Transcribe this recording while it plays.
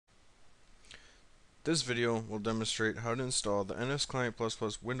This video will demonstrate how to install the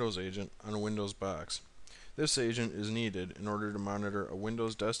NSClient++ Windows agent on a Windows box. This agent is needed in order to monitor a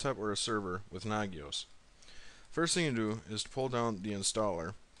Windows desktop or a server with Nagios. First thing you do is to pull down the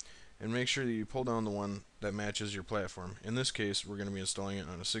installer and make sure that you pull down the one that matches your platform. In this case, we're going to be installing it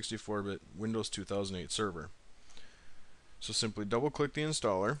on a 64-bit Windows 2008 server. So simply double click the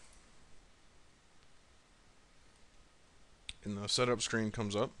installer and the setup screen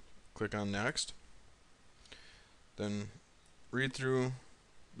comes up. Click on next. Then read through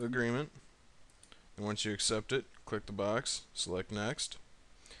the agreement, and once you accept it, click the box, select next,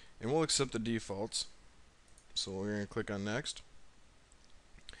 and we'll accept the defaults. So we're going to click on next,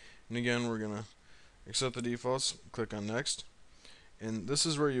 and again we're going to accept the defaults, click on next, and this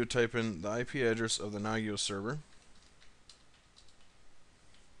is where you type in the IP address of the Nagios server,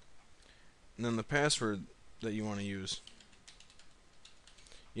 and then the password that you want to use.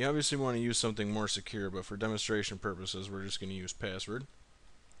 You obviously want to use something more secure, but for demonstration purposes we're just going to use password.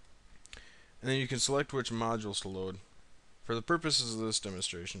 And then you can select which modules to load. For the purposes of this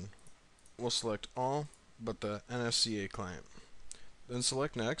demonstration, we'll select all but the NSClient. Then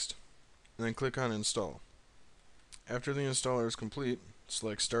select next, and then click on install. After the installer is complete,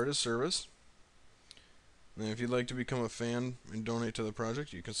 select start as service. And then if you'd like to become a fan and donate to the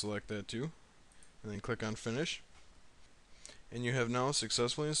project, you can select that too. And then click on finish. And you have now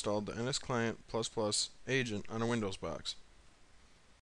successfully installed the NSClient++ agent on a Windows box.